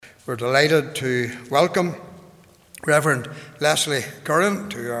We're delighted to welcome Reverend Leslie Curran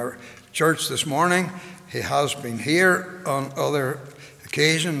to our church this morning. He has been here on other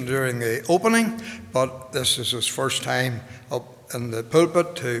occasions during the opening, but this is his first time up in the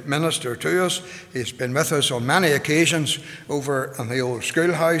pulpit to minister to us. He's been with us on many occasions over in the old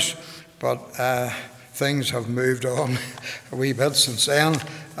schoolhouse, but things have moved on a wee bit since then,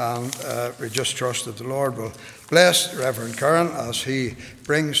 and we just trust that the Lord will bless Reverend Curran as he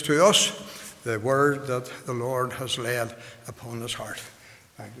brings to us the word that the Lord has laid upon his heart.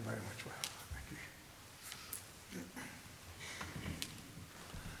 Thank you very much.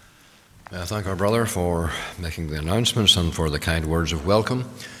 I thank our brother for making the announcements and for the kind words of welcome.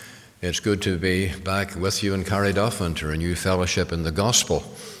 It's good to be back with you in Carryduff and to renew fellowship in the gospel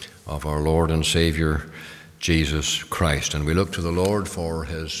of our Lord and Saviour Jesus Christ. And we look to the Lord for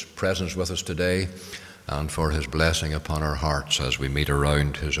his presence with us today and for his blessing upon our hearts as we meet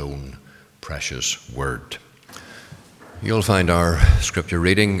around his own precious word. You'll find our scripture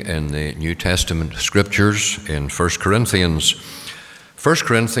reading in the New Testament scriptures in 1 Corinthians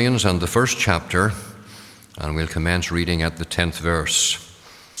and the first chapter, and we'll commence reading at the 10th verse.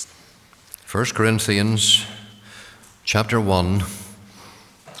 1 Corinthians chapter 1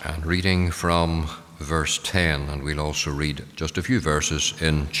 and reading from verse 10, and we'll also read just a few verses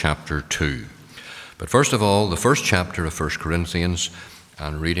in chapter 2. But first of all, the first chapter of 1 Corinthians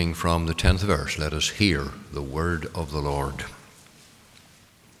and reading from the 10th verse. Let us hear the word of the Lord.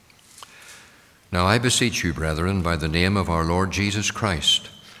 Now I beseech you, brethren, by the name of our Lord Jesus Christ,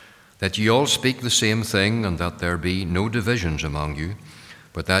 that ye all speak the same thing, and that there be no divisions among you,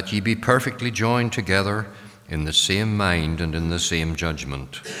 but that ye be perfectly joined together in the same mind and in the same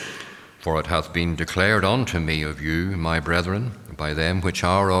judgment. For it hath been declared unto me of you, my brethren, by them which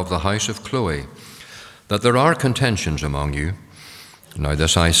are of the house of Chloe, that there are contentions among you. Now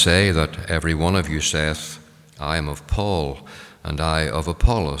this I say, that every one of you saith, I am of Paul, and I of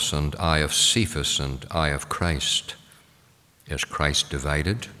Apollos, and I of Cephas, and I of Christ. Is Christ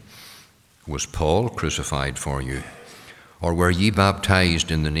divided? Was Paul crucified for you? Or were ye baptized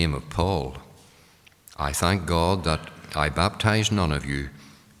in the name of Paul? I thank God that I baptized none of you,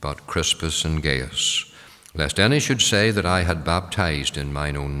 but Crispus and Gaius, lest any should say that I had baptized in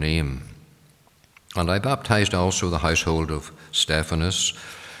mine own name. And I baptized also the household of Stephanas.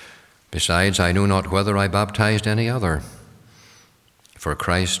 Besides, I know not whether I baptized any other. For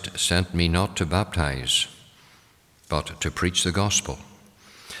Christ sent me not to baptize, but to preach the gospel,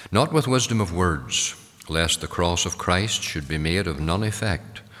 not with wisdom of words, lest the cross of Christ should be made of none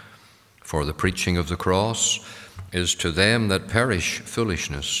effect. For the preaching of the cross is to them that perish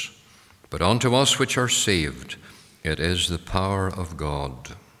foolishness, but unto us which are saved it is the power of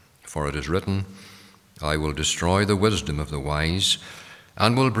God. For it is written, I will destroy the wisdom of the wise,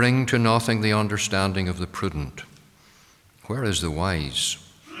 and will bring to nothing the understanding of the prudent. Where is the wise?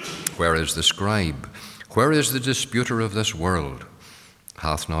 Where is the scribe? Where is the disputer of this world?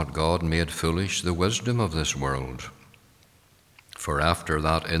 Hath not God made foolish the wisdom of this world? For after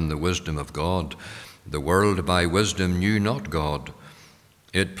that in the wisdom of God, the world by wisdom knew not God,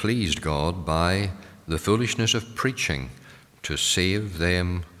 it pleased God by the foolishness of preaching to save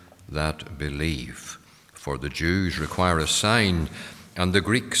them that believe. For the Jews require a sign, and the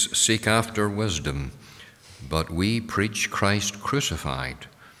Greeks seek after wisdom. But we preach Christ crucified,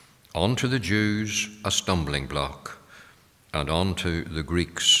 unto the Jews a stumbling block, and unto the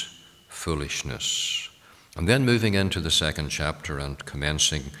Greeks foolishness. And then moving into the second chapter and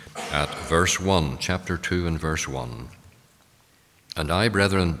commencing at verse 1, chapter 2 and verse 1. And I,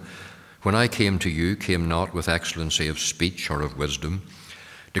 brethren, when I came to you, came not with excellency of speech or of wisdom,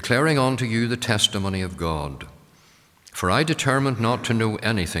 declaring unto you the testimony of God. For I determined not to know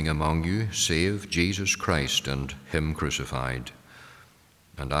anything among you, save Jesus Christ and him crucified.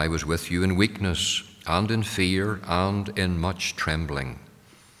 And I was with you in weakness, and in fear, and in much trembling.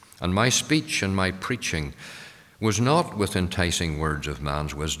 And my speech and my preaching was not with enticing words of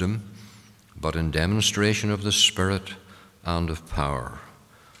man's wisdom, but in demonstration of the Spirit and of power,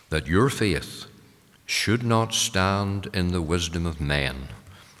 that your faith should not stand in the wisdom of men,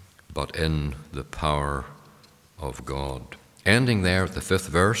 but in the power of God. Ending there at the 5th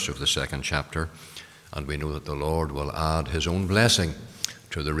verse of the second chapter, and we know that the Lord will add his own blessing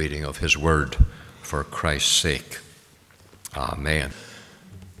to the reading of his word for Christ's sake. Amen.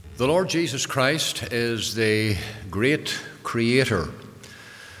 The Lord Jesus Christ is the great creator.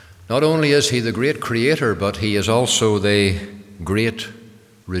 Not only is he the great creator, but he is also the great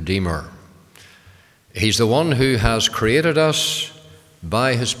redeemer. He's the one who has created us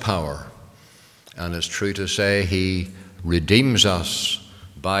by his power. And it's true to say he redeems us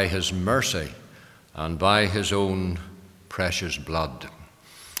by his mercy and by his own precious blood.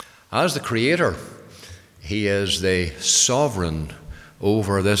 As the Creator, he is the sovereign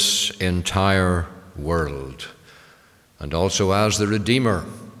over this entire world. And also as the Redeemer,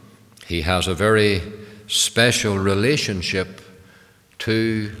 he has a very special relationship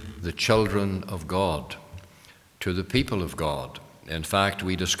to the children of God, to the people of God. In fact,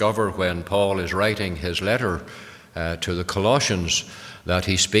 we discover when Paul is writing his letter to the Colossians that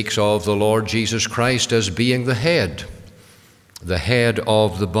he speaks of the Lord Jesus Christ as being the head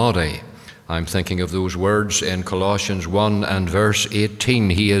of the body. I'm thinking of those words in Colossians 1 and verse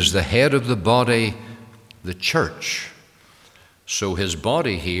 18. He is the head of the body, the church. So his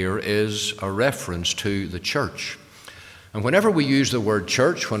body here is a reference to the church. And whenever we use the word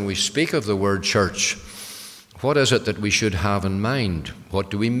church, when we speak of the word church, what is it that we should have in mind?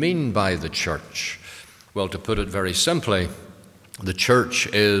 What do we mean by the church? Well, to put it very simply, the church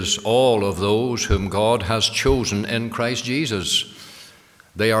is all of those whom God has chosen in Christ Jesus.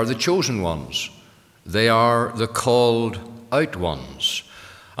 They are the chosen ones. They are the called out ones.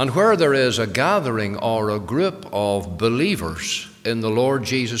 And where there is a gathering or a group of believers in the Lord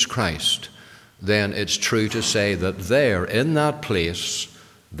Jesus Christ, then it's true to say that there, in that place,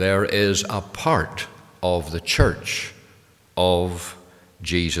 there is a part of the church of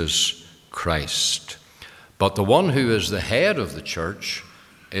Jesus Christ. But the one who is the head of the church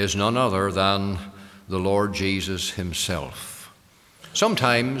is none other than the Lord Jesus himself.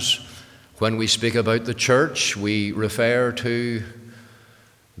 Sometimes when we speak about the church, we refer to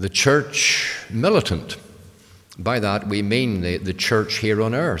the church militant. By that we mean the church here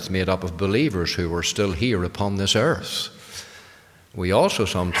on earth, made up of believers who are still here upon this earth. We also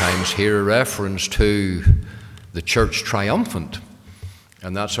sometimes hear a reference to the church triumphant,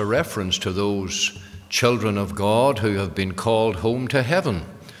 and that's a reference to those children of God who have been called home to heaven,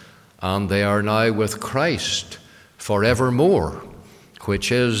 and they are now with Christ forevermore,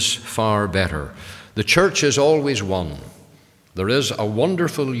 which is far better. The church is always one. There is a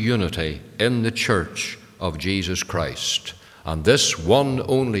wonderful unity in the church of Jesus Christ. And this one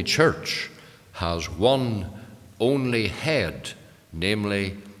only church has one only head,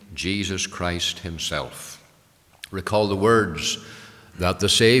 namely Jesus Christ himself. Recall the words that the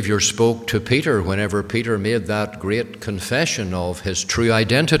Savior spoke to Peter whenever Peter made that great confession of his true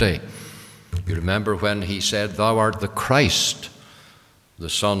identity. You remember when he said, "Thou art the Christ, the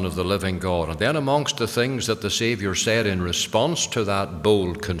Son of the living God." And then amongst the things that the Savior said in response to that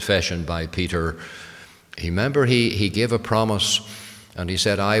bold confession by Peter, remember he gave a promise, and he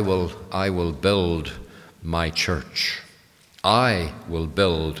said, I will build my church. I will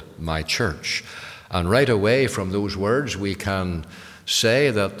build my church. And right away from those words we can say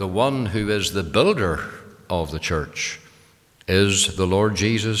that the one who is the builder of the church is the Lord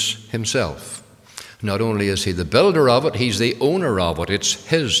Jesus himself. Not only is he the builder of it, he's the owner of it. It's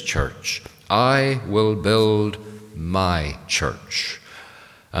his church. I will build my church.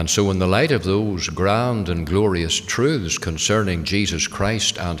 And so in the light of those grand and glorious truths concerning Jesus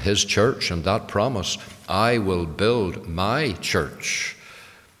Christ and his church and that promise, I will build my church,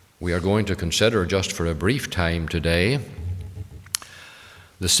 we are going to consider just for a brief time today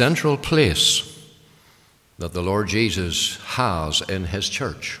the central place that the Lord Jesus has in his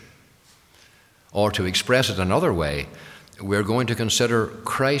church. Or to express it another way, we're going to consider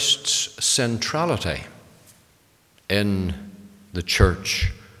Christ's centrality in the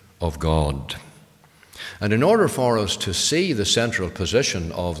church of God. And in order for us to see the central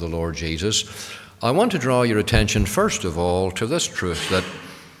position of the Lord Jesus, I want to draw your attention first of all to this truth, that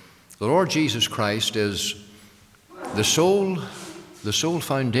the Lord Jesus Christ is the sole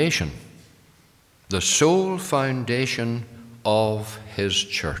foundation of his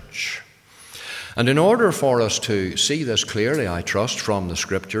church. And in order for us to see this clearly, I trust, from the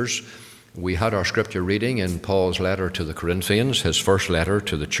Scriptures, we had our Scripture reading in Paul's letter to the Corinthians, his first letter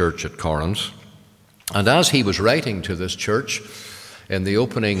to the church at Corinth. And as he was writing to this church, in the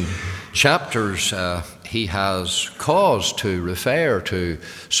opening chapters, he has cause to refer to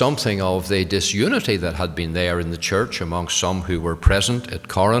something of the disunity that had been there in the church amongst some who were present at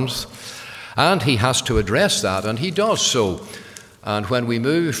Corinth. And he has to address that, and he does so. And when we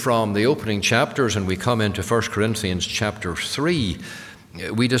move from the opening chapters and we come into 1 Corinthians chapter 3,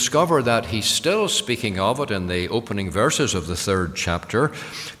 we discover that he's still speaking of it in the opening verses of the 3rd chapter.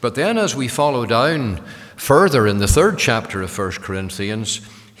 But then as we follow down further in the 3rd chapter of 1 Corinthians,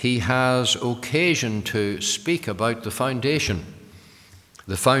 he has occasion to speak about the foundation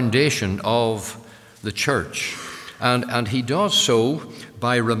of the church. And he does so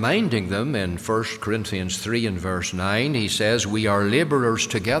by reminding them in 1 Corinthians 3 and verse 9, he says, "We are laborers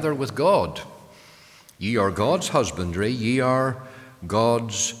together with God. Ye are God's husbandry, ye are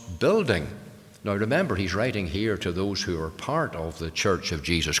God's building." Now remember, he's writing here to those who are part of the Church of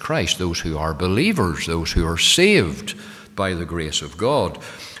Jesus Christ, those who are believers, those who are saved by the grace of God.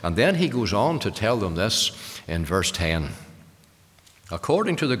 And then he goes on to tell them this in verse 10.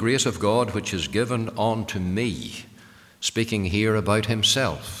 "According to the grace of God which is given unto me," speaking here about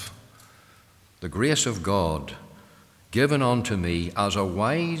himself, "the grace of God given unto me as a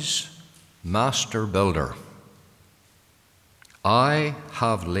wise master builder, I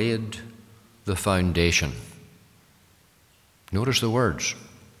have laid the foundation." Notice the words.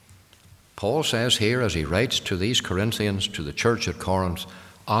 Paul says here, as he writes to these Corinthians, to the church at Corinth,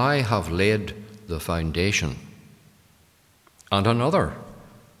 "I have laid the foundation, and another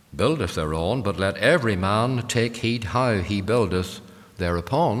buildeth thereon, but let every man take heed how he buildeth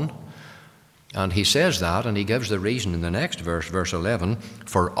thereupon." And he says that, and he gives the reason in the next verse, verse 11,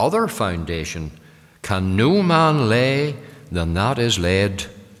 "For other foundation can no man lay than that is laid,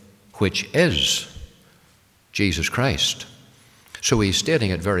 which is Jesus Christ." So he's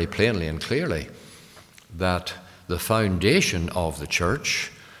stating it very plainly and clearly that the foundation of the church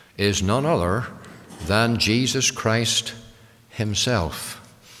is none other than Jesus Christ himself.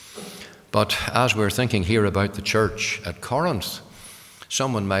 But as we're thinking here about the church at Corinth,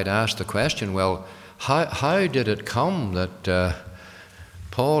 someone might ask the question, well, how did it come that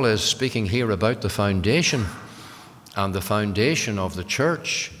Paul is speaking here about the foundation, and the foundation of the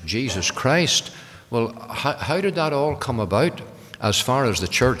church, Jesus Christ? Well, how did that all come about as far as the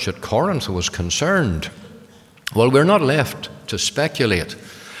church at Corinth was concerned? Well, we're not left to speculate,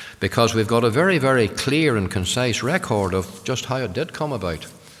 because we've got a very, very clear and concise record of just how it did come about.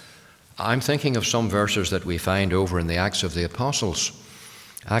 I'm thinking of some verses that we find over in the Acts of the Apostles.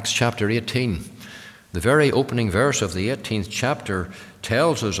 Acts chapter 18. The very opening verse of the 18th chapter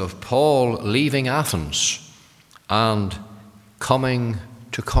tells us of Paul leaving Athens and coming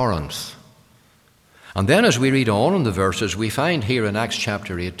to Corinth. And then as we read on in the verses, we find here in Acts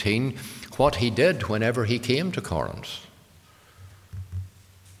chapter 18 what he did whenever he came to Corinth.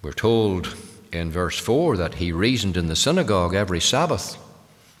 We're told in verse 4 that he reasoned in the synagogue every Sabbath,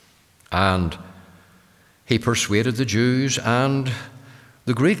 and he persuaded the Jews and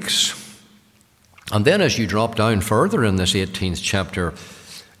the Greeks. And then as you drop down further in this 18th chapter,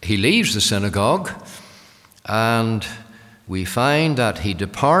 he leaves the synagogue, and we find that he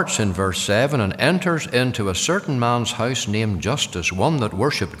departs in verse 7 and enters into a certain man's house named Justus, one that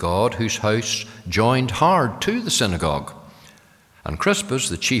worshipped God, whose house joined hard to the synagogue. And Crispus,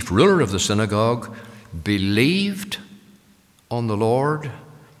 the chief ruler of the synagogue, believed on the Lord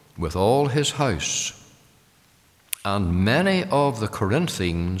with all his house. And many of the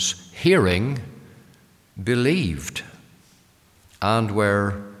Corinthians, hearing, believed and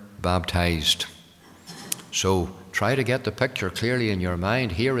were baptized. So try to get the picture clearly in your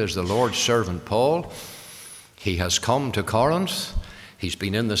mind. Here is the Lord's servant Paul. He has come to Corinth. He's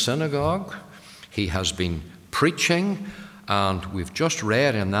been in the synagogue. He has been preaching. And we've just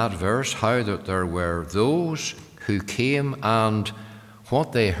read in that verse how that there were those who came, and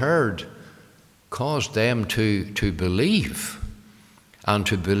what they heard caused them to believe, and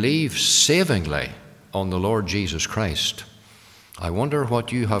to believe savingly on the Lord Jesus Christ. I wonder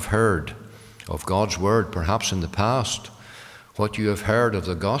what you have heard of God's word perhaps in the past, what you have heard of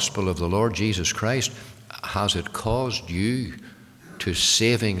the gospel of the Lord Jesus Christ. Has it caused you to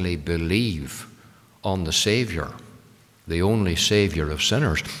savingly believe on the Savior, the only Savior of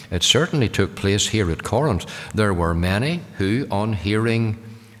sinners? It certainly took place here at Corinth. There were many who, on hearing,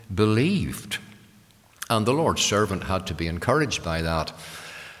 believed. And the Lord's servant had to be encouraged by that.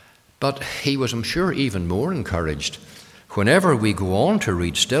 But he was, I'm sure, even more encouraged whenever we go on to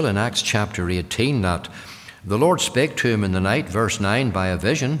read still in Acts chapter 18 that the Lord spake to him in the night, verse 9, by a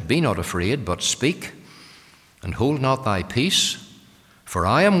vision, "Be not afraid, but speak, and hold not thy peace, for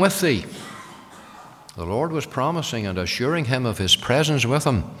I am with thee." The Lord was promising and assuring him of his presence with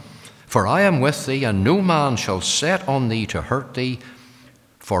him. "For I am with thee, and no man shall set on thee to hurt thee,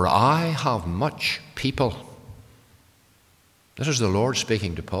 for I have much people." This is the Lord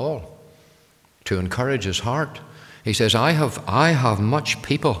speaking to Paul to encourage his heart. He says, I have much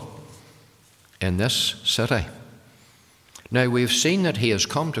people in this city. Now we've seen that he has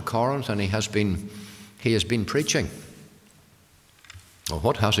come to Corinth and he has been preaching. Well,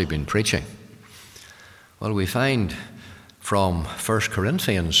 what has he been preaching? Well, we find from 1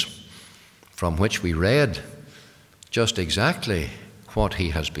 Corinthians, from which we read just exactly what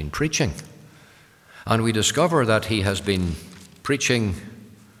he has been preaching. And we discover that he has been preaching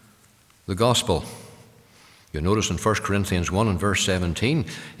the gospel. You notice in 1 Corinthians 1 and verse 17,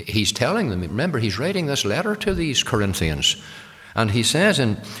 he's telling them, remember, he's writing this letter to these Corinthians. And he says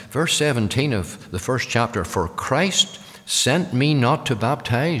in verse 17 of the first chapter, "For Christ sent me not to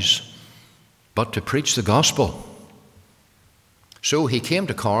baptize, but to preach the gospel." So he came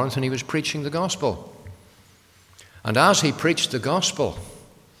to Corinth and he was preaching the gospel. And as he preached the gospel,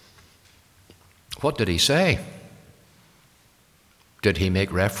 what did he say? Did he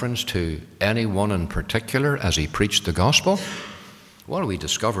make reference to anyone in particular as he preached the gospel? Well, we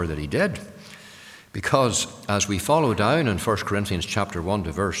discover that he did. Because as we follow down in 1 Corinthians chapter 1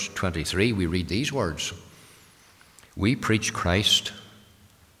 to verse 23, we read these words: "We preach Christ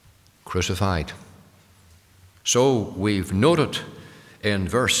crucified." So we've noted in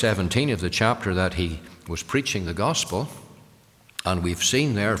verse 17 of the chapter that he was preaching the gospel, and we've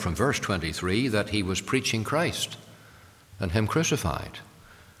seen there from verse 23 that he was preaching Christ and him crucified.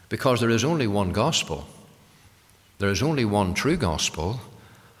 Because there is only one gospel. There is only one true gospel.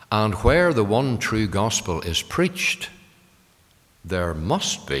 And where the one true gospel is preached, there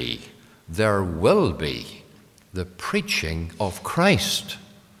must be, there will be, the preaching of Christ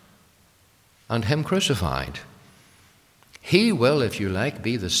and him crucified. He will, if you like,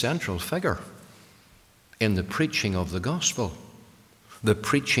 be the central figure in the preaching of the gospel, the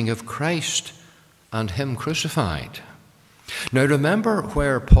preaching of Christ and him crucified. Now remember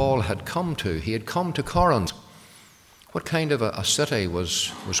where Paul had come to. He had come to Corinth. What kind of a city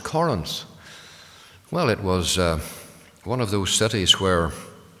was Corinth? Well, it was one of those cities where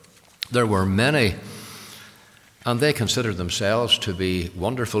there were many, and they considered themselves to be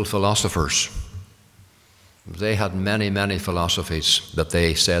wonderful philosophers. They had many, many philosophies that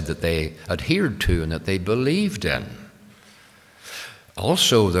they said that they adhered to and that they believed in.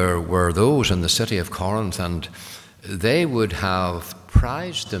 Also, there were those in the city of Corinth, and they would have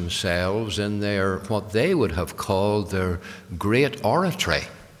prized themselves in their, what they would have called their great oratory.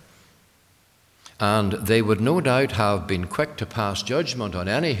 And they would no doubt have been quick to pass judgment on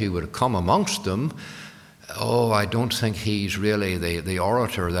any who would come amongst them. "Oh, I don't think he's really the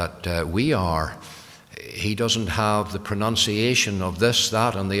orator that we are. He doesn't have the pronunciation of this,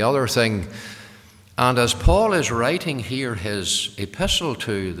 that, and the other thing." And as Paul is writing here his epistle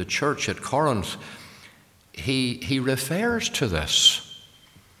to the church at Corinth, he refers to this.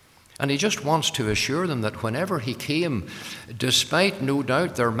 And he just wants to assure them that whenever he came, despite no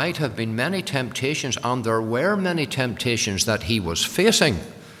doubt there might have been many temptations, and there were many temptations that he was facing,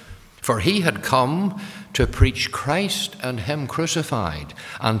 for he had come to preach Christ and him crucified,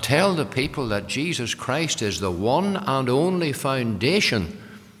 and tell the people that Jesus Christ is the one and only foundation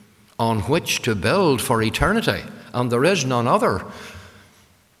on which to build for eternity, and there is none other.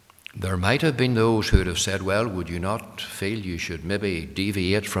 There might have been those who would have said, "Well, would you not feel you should maybe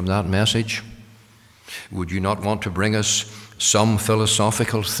deviate from that message? Would you not want to bring us some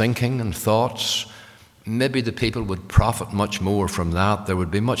philosophical thinking and thoughts? Maybe the people would profit much more from that. There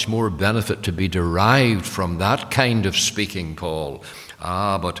would be much more benefit to be derived from that kind of speaking, Paul."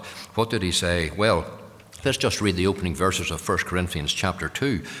 But what did he say? Well, let's just read the opening verses of 1 Corinthians chapter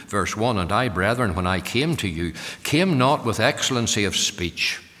 2, verse 1. "And I, brethren, when I came to you, came not with excellency of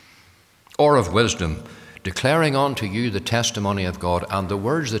speech or of wisdom, declaring unto you the testimony of God." And the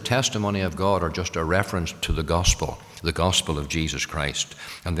words, the testimony of God, are just a reference to the gospel of Jesus Christ.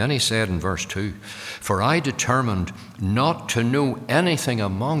 And then he said in verse 2, "For I determined not to know anything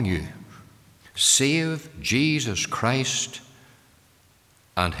among you, save Jesus Christ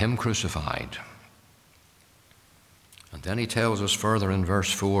and him crucified." And then he tells us further in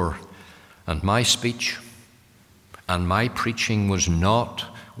verse 4, "And my speech and my preaching was not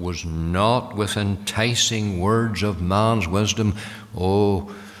with enticing words of man's wisdom."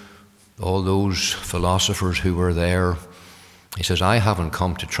 Oh, all those philosophers who were there. He says, "I haven't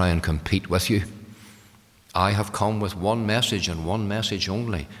come to try and compete with you. I have come with one message and one message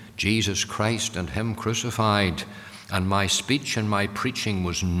only, Jesus Christ and him crucified. And my speech and my preaching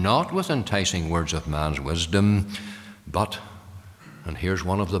was not with enticing words of man's wisdom, but," and here's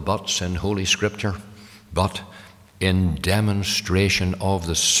one of the buts in Holy Scripture, "but in demonstration of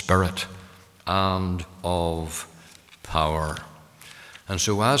the Spirit and of power." And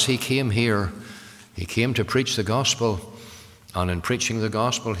so as he came here, he came to preach the gospel, and in preaching the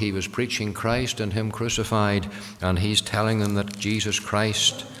gospel he was preaching Christ and him crucified, and he's telling them that Jesus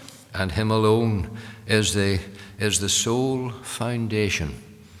Christ and him alone is the sole foundation.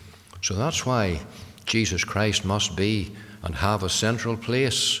 So that's why Jesus Christ must be and have a central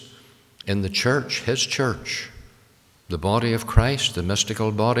place in the church, his church, the body of Christ, the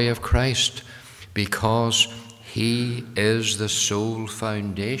mystical body of Christ, because He is the sole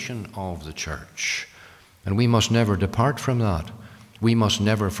foundation of the church. And we must never depart from that. We must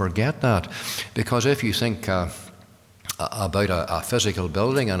never forget that. Because if you think about a physical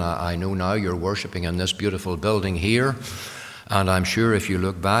building, and I know now you're worshipping in this beautiful building here, and I'm sure if you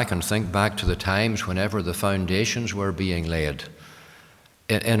look back and think back to the times whenever the foundations were being laid,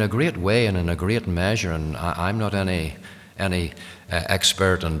 in a great way and in a great measure, and I'm not any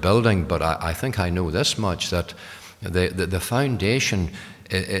expert in building, but I think I know this much, that the foundation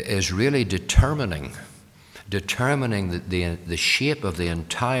is really determining the shape of the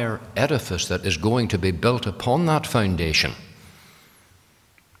entire edifice that is going to be built upon that foundation.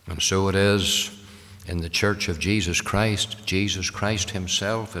 And so it is in the Church of Jesus Christ. Jesus Christ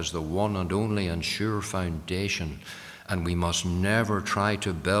himself is the one and only and sure foundation, and we must never try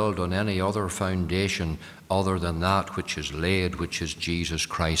to build on any other foundation other than that which is laid, which is Jesus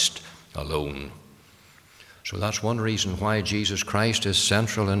Christ alone. So that's one reason why Jesus Christ is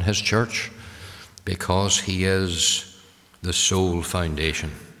central in his church, because he is the sole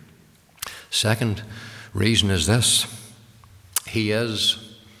foundation. Second reason is this: he's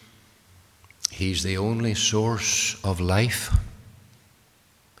the only source of life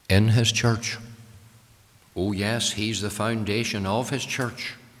in his church. Oh yes, he's the foundation of his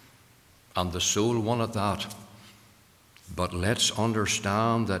church, and the sole one at that. But let's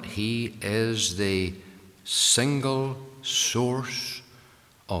understand that he is the single source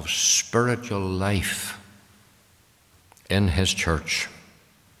of spiritual life in his church.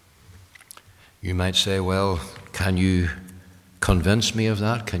 You might say, well, can you convince me of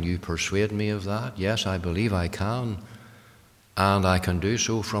that? Can you persuade me of that? Yes, I believe I can, and I can do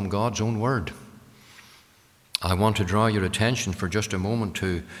so from God's own word. I want to draw your attention for just a moment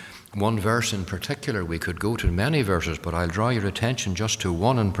to one verse in particular. We could go to many verses, but I'll draw your attention just to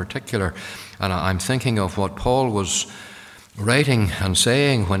one in particular. And I'm thinking of what Paul was writing and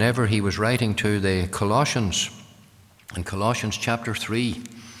saying whenever he was writing to the Colossians. In Colossians chapter 3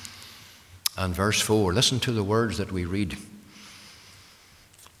 and verse 4, listen to the words that we read.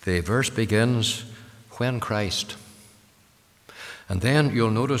 The verse begins, when Christ. And then you'll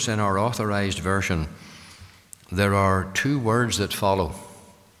notice in our authorized version, there are two words that follow.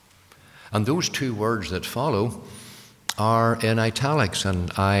 And those two words that follow are in italics.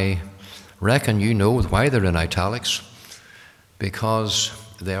 And I reckon you know why they're in italics, because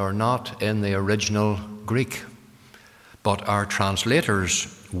they are not in the original Greek. But our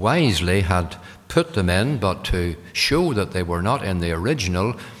translators wisely had put them in, but to show that they were not in the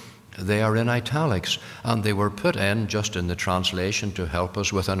original, they are in italics, and they were put in just in the translation to help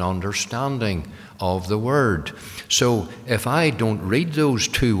us with an understanding of the word. So if I don't read those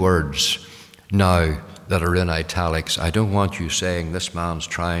two words now that are in italics, I don't want you saying this man's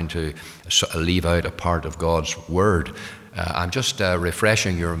trying to leave out a part of God's word. I'm just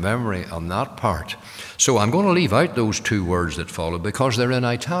refreshing your memory on that part. So I'm going to leave out those two words that follow because they're in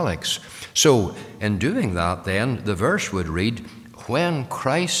italics. So in doing that, then, the verse would read, when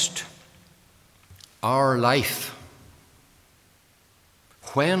Christ, our life,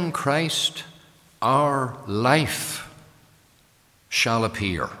 when Christ, our life, shall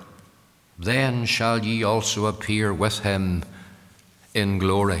appear, then shall ye also appear with him in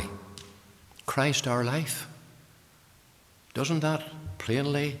glory. Christ, our life. Doesn't that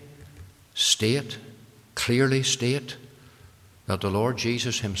plainly state, clearly state, that the Lord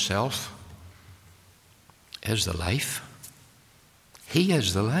Jesus himself is the life? He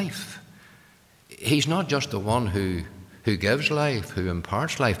is the life. He's not just the one who gives life, who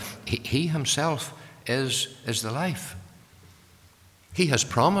imparts life. He himself is the life. He has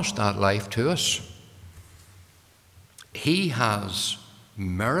promised that life to us. He has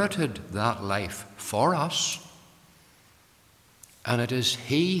merited that life for us. And it is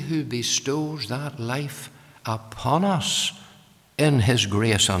he who bestows that life upon us in his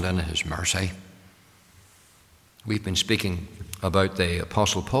grace and in his mercy. We've been speaking about the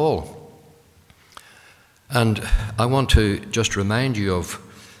Apostle Paul. And I want to just remind you of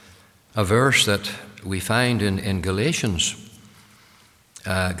a verse that we find in Galatians.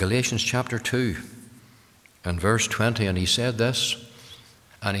 Galatians chapter 2 and verse 20. And he said this,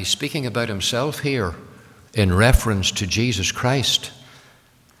 and he's speaking about himself here in reference to Jesus Christ.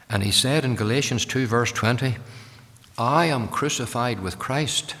 And he said in Galatians 2 verse 20, I am crucified with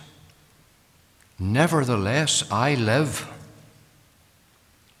Christ. Nevertheless I live.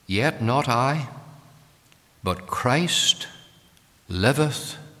 Yet not I, but Christ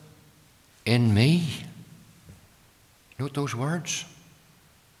liveth in me. Note those words.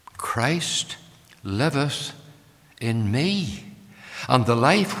 Christ liveth in me. And the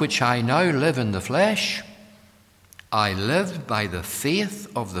life which I now live in the flesh, I live by the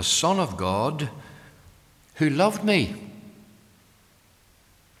faith of the Son of God, who loved me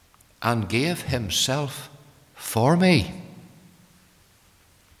and gave himself for me.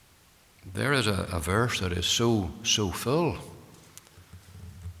 There is a verse that is so full.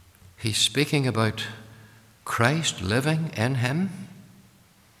 He's speaking about Christ living in him.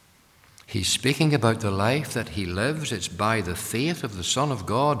 He's speaking about the life that he lives. It's by the faith of the Son of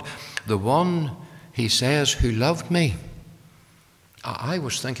God, the one, he says, who loved me. I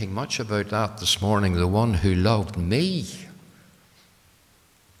was thinking much about that this morning, the one who loved me.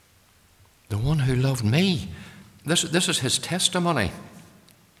 The one who loved me. This is his testimony.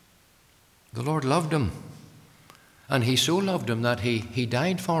 The Lord loved him. And he so loved him that he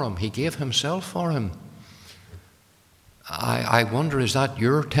died for him. He gave himself for him. I wonder, is that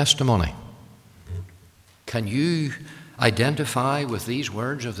your testimony? Can you identify with these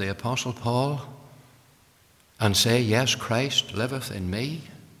words of the Apostle Paul and say, yes, Christ liveth in me.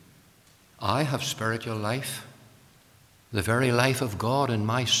 I have spiritual life, the very life of God in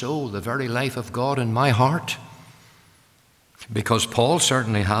my soul, the very life of God in my heart. Because Paul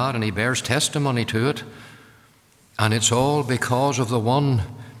certainly had, and he bears testimony to it. And it's all because of the one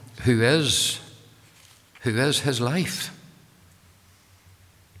who is his life.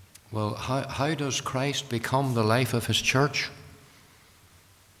 Well, how does Christ become the life of his church?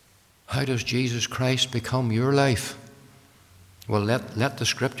 How does Jesus Christ become your life? Well, let the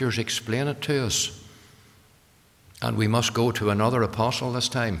Scriptures explain it to us. And we must go to another apostle this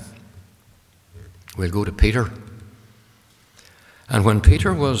time. We'll go to Peter. And when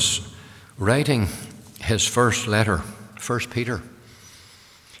Peter was writing his first letter, 1 Peter,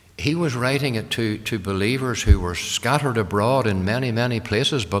 he was writing it to believers who were scattered abroad in many, many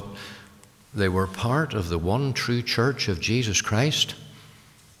places, but they were part of the one true church of Jesus Christ,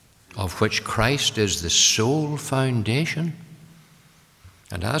 of which Christ is the sole foundation.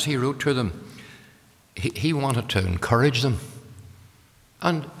 And as he wrote to them, he wanted to encourage them.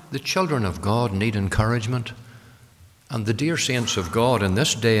 And the children of God need encouragement. And the dear saints of God in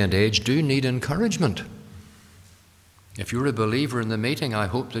this day and age do need encouragement. If you're a believer in the meeting, I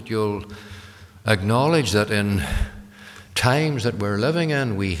hope that you'll acknowledge that in times that we're living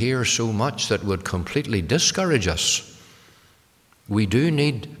in, we hear so much that would completely discourage us. We do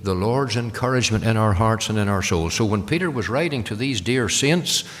need the Lord's encouragement in our hearts and in our souls. So when Peter was writing to these dear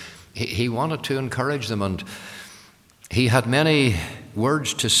saints, he wanted to encourage them, and he had many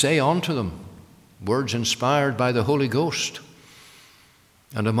words to say unto them, words inspired by the Holy Ghost.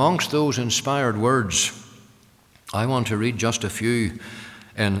 And amongst those inspired words, I want to read just a few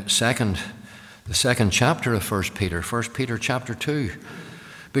in the second chapter of 1 Peter chapter 2,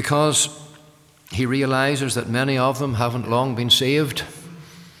 because he realizes that many of them haven't long been saved,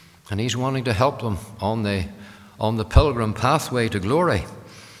 and he's wanting to help them on the pilgrim pathway to glory.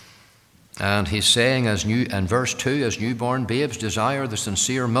 And he's saying, in verse 2, as newborn babes desire the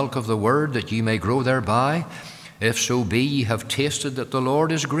sincere milk of the word, that ye may grow thereby, if so be ye have tasted that the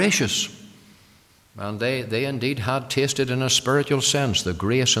Lord is gracious. And they indeed had tasted in a spiritual sense the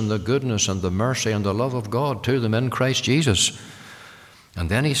grace and the goodness and the mercy and the love of God to them in Christ Jesus. And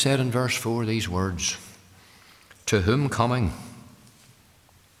then he said in verse 4 these words, to whom coming,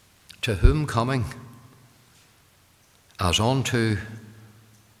 as unto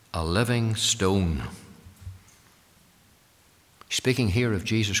a living stone. Speaking here of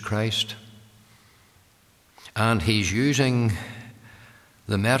Jesus Christ, and he's using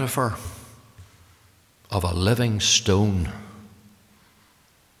the metaphor of a living stone.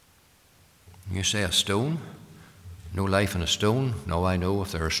 You say a stone? No life in a stone? No, I know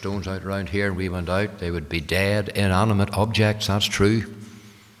if there are stones out around here and we went out, they would be dead, inanimate objects, that's true.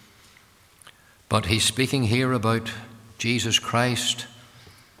 But he's speaking here about Jesus Christ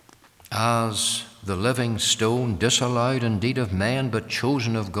as the living stone, disallowed indeed of men, but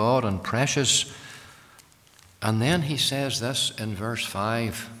chosen of God and precious. And then he says this in verse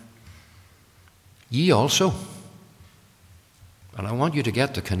 5, ye also, and I want you to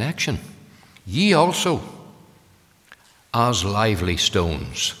get the connection, ye also as lively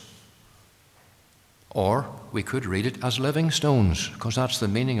stones. Or we could read it as living stones, because that's the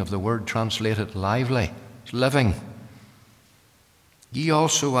meaning of the word translated lively. It's living. Ye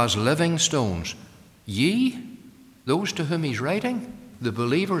also as living stones. Ye, those to whom he's writing, the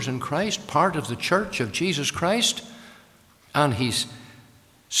believers in Christ, part of the church of Jesus Christ, and he's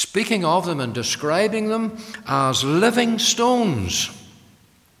speaking of them and describing them as living stones.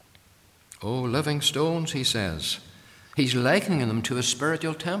 Oh, living stones, he says. He's likening them to a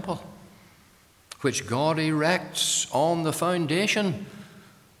spiritual temple, which God erects on the foundation,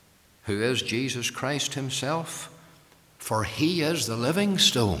 who is Jesus Christ himself. For he is the living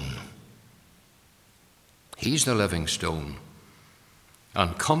stone. He's the living stone.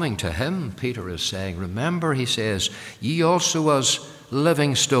 And coming to him, Peter is saying, remember, he says, ye also as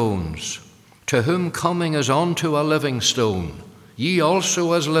living stones, to whom coming is unto a living stone, ye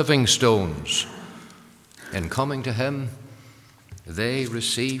also as living stones. In coming to him, they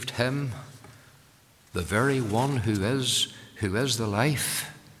received him, the very one who is the life.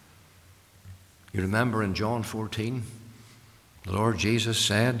 You remember in John 14, the Lord Jesus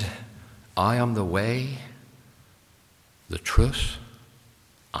said, I am the way, the truth,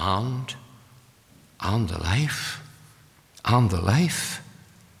 and the life. And the life.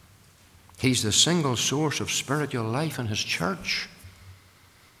 He's the single source of spiritual life in his church.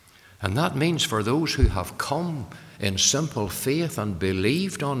 And that means for those who have come in simple faith and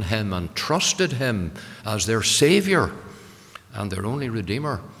believed on him and trusted him as their Savior and their only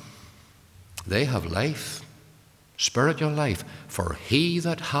Redeemer, they have life, spiritual life. For he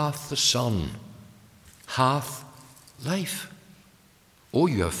that hath the Son hath life. Oh,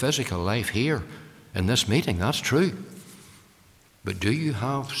 you have physical life here in this meeting, that's true. But do you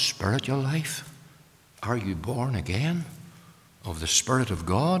have spiritual life? Are you born again of the Spirit of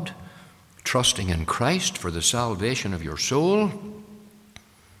God, trusting in Christ for the salvation of your soul?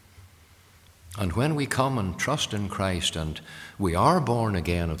 And when we come and trust in Christ and we are born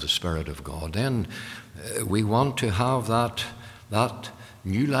again of the Spirit of God, then we want to have that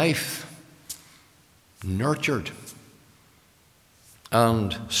new life nurtured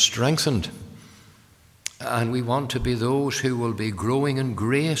and strengthened. And we want to be those who will be growing in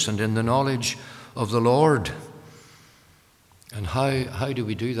grace and in the knowledge of the Lord. And how do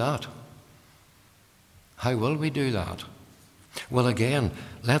we do that? How will we do that? Well, again,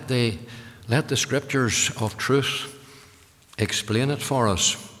 let the scriptures of truth explain it for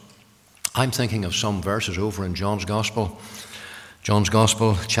us. I'm thinking of some verses over in John's Gospel. John's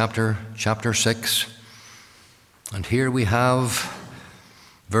Gospel, chapter 6. And here we have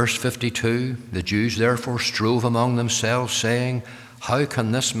verse 52, the Jews therefore strove among themselves, saying, how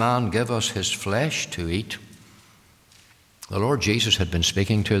can this man give us his flesh to eat? The Lord Jesus had been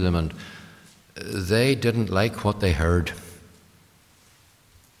speaking to them, and they didn't like what they heard.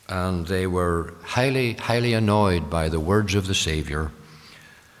 And they were highly, highly annoyed by the words of the Savior.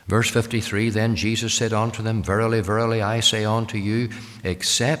 Verse 53, then Jesus said unto them, verily, verily, I say unto you,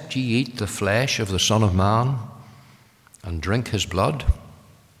 except ye eat the flesh of the Son of Man, and drink his blood,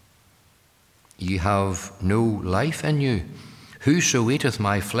 ye have no life in you. Whoso eateth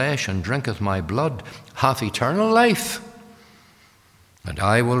my flesh and drinketh my blood hath eternal life, and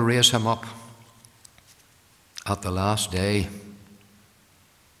I will raise him up at the last day.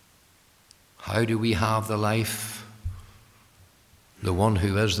 How do we have the life? The one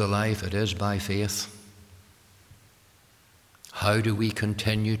who is the life, it is by faith. How do we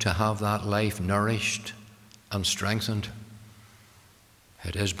continue to have that life nourished and strengthened?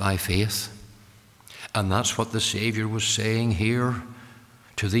 It is by faith. And that's what the Savior was saying here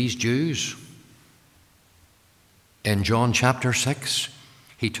to these Jews. In John chapter 6,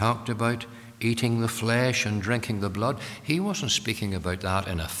 he talked about eating the flesh and drinking the blood. He wasn't speaking about that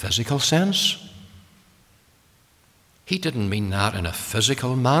in a physical sense. He didn't mean that in a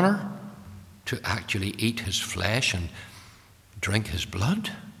physical manner, to actually eat his flesh and drink his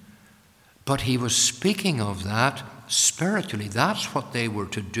blood. But he was speaking of that spiritually. That's what they were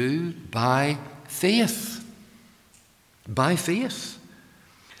to do by faith. By faith.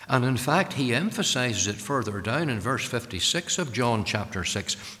 And in fact, he emphasizes it further down in verse 56 of John chapter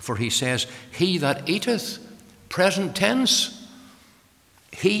 6. For he says, he that eateth, present tense,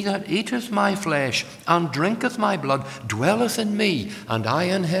 he that eateth my flesh and drinketh my blood dwelleth in me, and I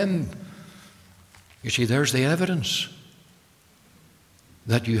in him. You see, there's the evidence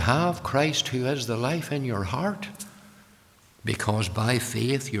that you have Christ who is the life in your heart, because by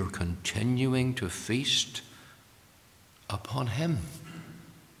faith you're continuing to feast upon him.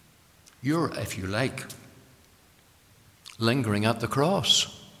 You're, if you like, lingering at the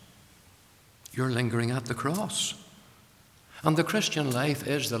cross. You're lingering at the cross. And the Christian life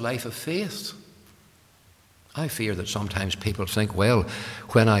is the life of faith. I fear that sometimes people think, well,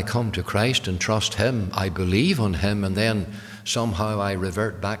 when I come to Christ and trust him, I believe on him, and then somehow I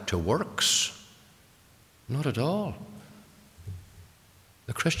revert back to works. Not at all.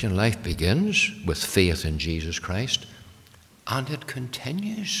 The Christian life begins with faith in Jesus Christ, and it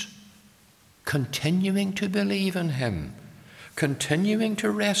continues. Continuing to believe in him, continuing to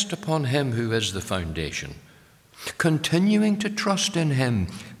rest upon him who is the foundation. continuing to trust in him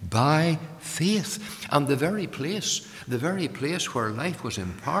by faith. And the very place where life was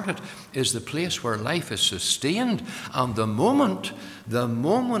imparted is the place where life is sustained. And the moment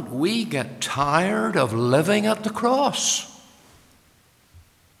we get tired of living at the cross,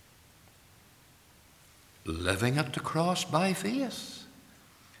 living at the cross by faith,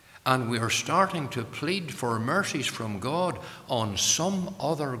 and we are starting to plead for mercies from God on some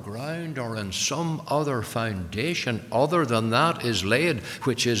other ground or in some other foundation other than that is laid,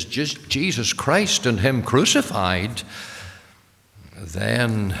 which is just Jesus Christ and him crucified,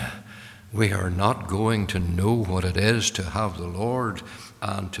 then we are not going to know what it is to have the Lord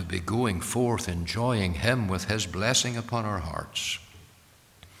and to be going forth enjoying him with his blessing upon our hearts.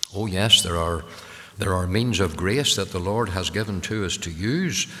 Oh yes, there are means of grace that the Lord has given to us to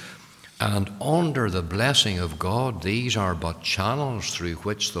use, and under the blessing of God, these are but channels through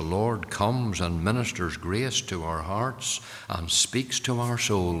which the Lord comes and ministers grace to our hearts and speaks to our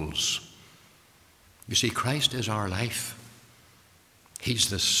souls. You see, Christ is our life. He's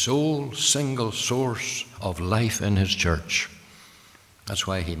the sole, single source of life in his church. That's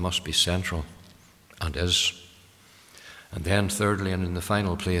why he must be central, and is. And then thirdly, and in the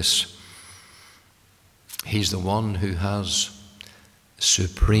final place, he's the one who has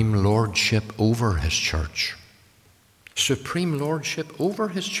supreme lordship over his church. Supreme lordship over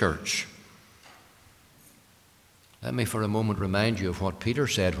his church. Let me for a moment remind you of what Peter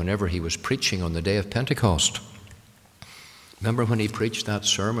said whenever he was preaching on the day of Pentecost. Remember when he preached that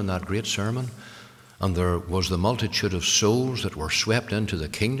sermon, that great sermon? And there was the multitude of souls that were swept into the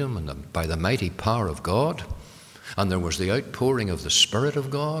kingdom and by the mighty power of God. And there was the outpouring of the Spirit of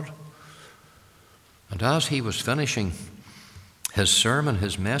God. And as he was finishing his sermon,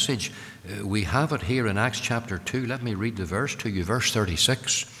 his message, we have it here in Acts chapter 2. Let me read the verse to you, verse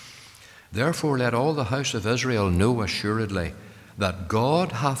 36. Therefore let all the house of Israel know assuredly that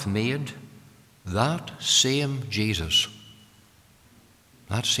God hath made that same Jesus,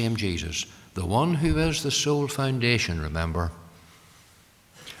 the one who is the sole foundation, remember,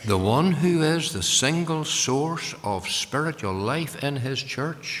 the one who is the single source of spiritual life in his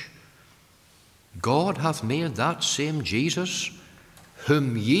church. God hath made that same Jesus,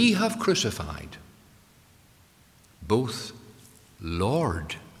 whom ye have crucified, both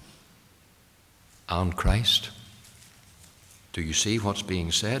Lord and Christ. Do you see what's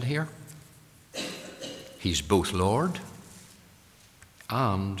being said here? He's both Lord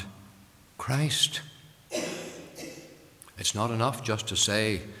and Christ. It's not enough just to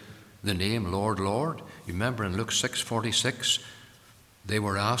say the name Lord, Lord. You remember in Luke 6:46, they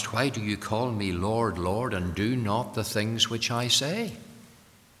were asked, why do you call me Lord, Lord, and do not the things which I say?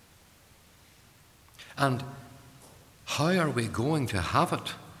 And how are we going to have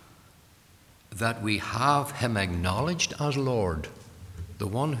it that we have him acknowledged as Lord, the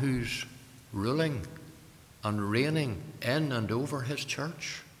one who's ruling and reigning in and over his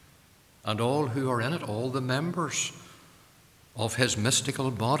church, and all who are in it, all the members of his mystical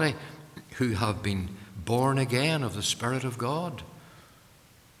body who have been born again of the Spirit of God?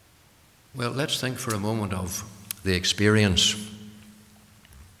 Well, let's think for a moment of the experience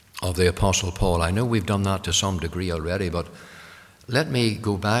of the Apostle Paul. I know we've done that to some degree already, but let me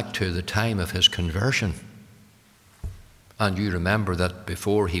go back to the time of his conversion. And you remember that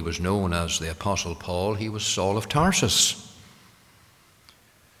before he was known as the Apostle Paul, he was Saul of Tarsus.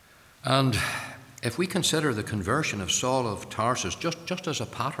 And if we consider the conversion of Saul of Tarsus just as a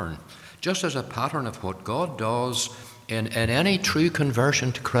pattern of what God does in any true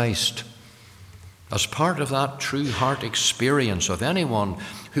conversion to Christ, as part of that true heart experience of anyone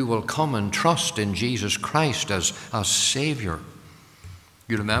who will come and trust in Jesus Christ as Savior.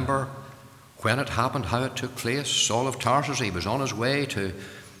 You remember when it happened, how it took place. Saul of Tarsus, he was on his way to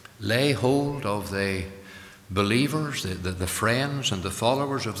lay hold of the believers, the friends and the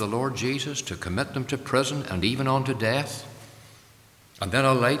followers of the Lord Jesus, to commit them to prison and even unto death. And then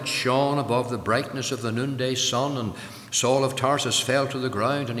a light shone above the brightness of the noonday sun, and Saul of Tarsus fell to the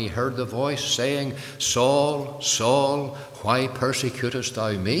ground, and he heard the voice saying, Saul, Saul, why persecutest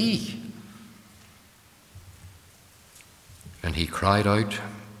thou me? And he cried out.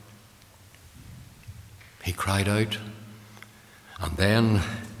 And then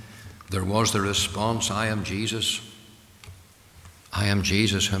there was the response, I am Jesus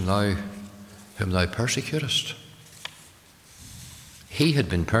whom thou persecutest. He had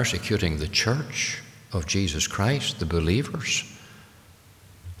been persecuting the church of Jesus Christ, the believers.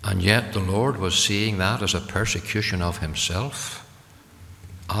 And yet the Lord was seeing that as a persecution of himself.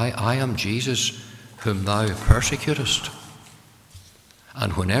 I am Jesus whom thou persecutest.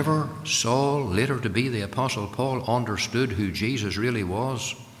 And whenever Saul, later to be the Apostle Paul, understood who Jesus really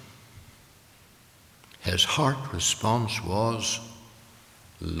was, his heart response was,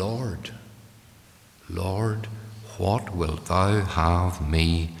 Lord, Lord, what wilt thou have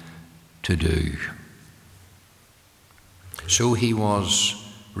me to do? So he was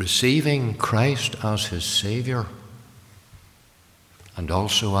receiving Christ as his Saviour and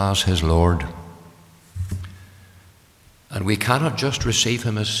also as his Lord. And we cannot just receive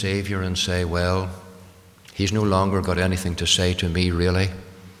him as Saviour and say, well, he's no longer got anything to say to me, really.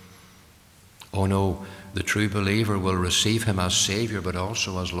 Oh no, the true believer will receive him as Saviour but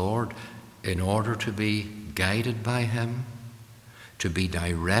also as Lord in order to be guided by him, to be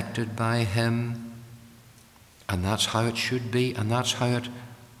directed by him. And that's how it should be, and that's how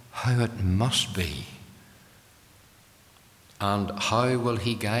it must be. And how will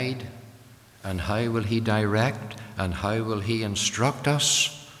he guide? And how will he direct? And how will he instruct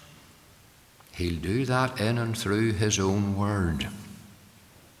us? He'll do that in and through his own word.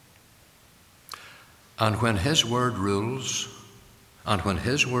 And when his word rules, and when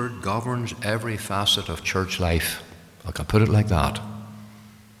his word governs every facet of church life, I can put it like that,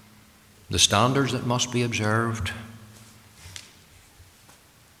 the standards that must be observed,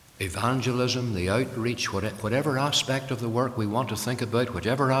 evangelism, the outreach, whatever aspect of the work we want to think about,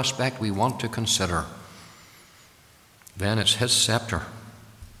 whatever aspect we want to consider, then it's his scepter.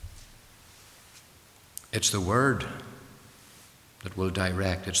 It's the word that will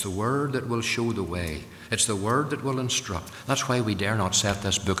direct. It's the word that will show the way. It's the word that will instruct. That's why we dare not set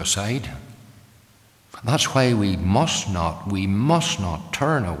this book aside. That's why we must not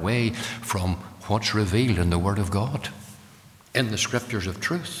turn away from what's revealed in the Word of God, in the Scriptures of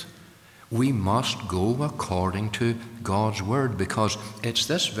truth. We must go according to God's Word, because it's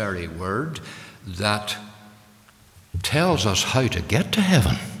this very Word that tells us how to get to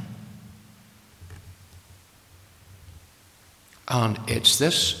heaven. And it's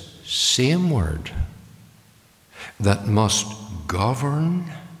this same Word that must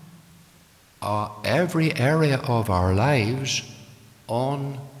govern every area of our lives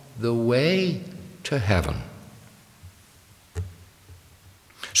on the way to heaven.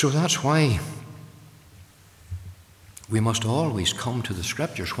 So that's why we must always come to the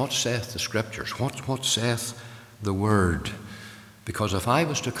Scriptures. What saith the Scriptures? What saith the Word? Because if I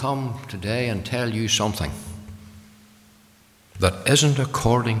was to come today and tell you something that isn't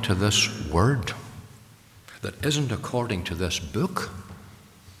according to this Word, that isn't according to this book,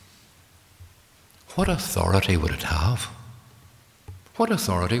 what authority would it have? What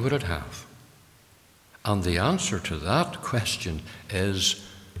authority would it have? And the answer to that question is,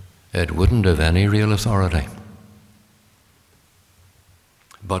 it wouldn't have any real authority.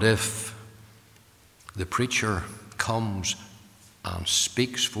 But if the preacher comes and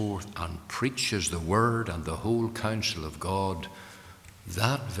speaks forth and preaches the word and the whole counsel of God,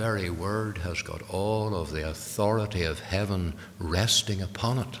 that very word has got all of the authority of heaven resting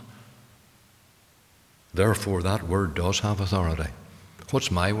upon it. Therefore, that word does have authority.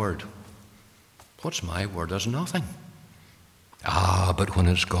 What's my word? What's my word? There's nothing. But when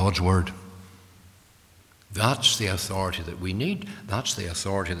it's God's word, that's the authority that we need. That's the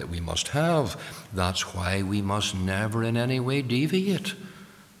authority that we must have. That's why we must never in any way deviate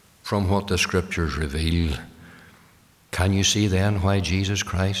from what the Scriptures reveal. Can you see then why Jesus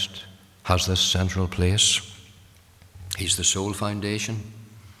Christ has this central place? He's the sole foundation.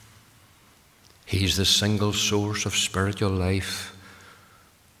 He's the single source of spiritual life.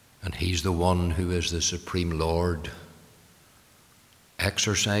 And he's the one who is the supreme Lord,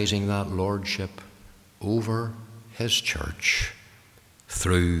 exercising that lordship over his church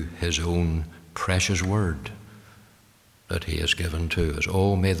through his own precious word that he has given to us.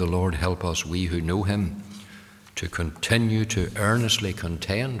 Oh, may the Lord help us, we who know him, to continue to earnestly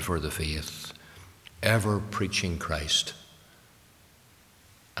contend for the faith, ever preaching Christ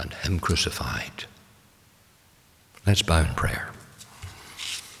and him crucified. Let's bow in prayer.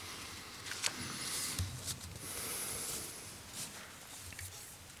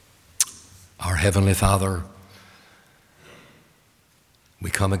 Our Heavenly Father, we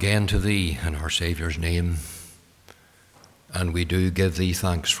come again to Thee in our Saviour's name, and we do give Thee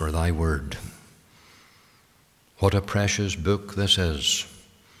thanks for Thy word. What a precious book this is,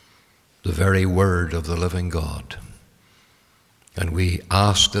 the very word of the living God. And we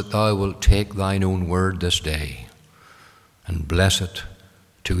ask that Thou wilt take Thine own word this day and bless it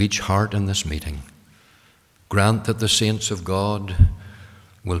to each heart in this meeting. Grant that the saints of God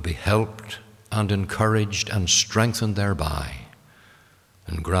will be helped and encouraged and strengthened thereby.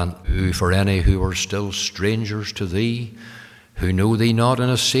 And grant for any who are still strangers to Thee, who know thee not in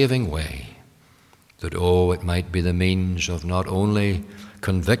a saving way, that, it might be the means of not only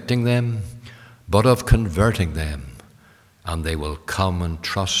convicting them, but of converting them, and they will come and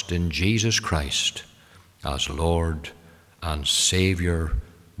trust in Jesus Christ as Lord and Saviour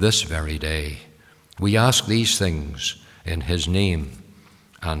this very day. We ask these things in his name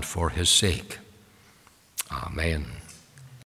and for his sake. Amen.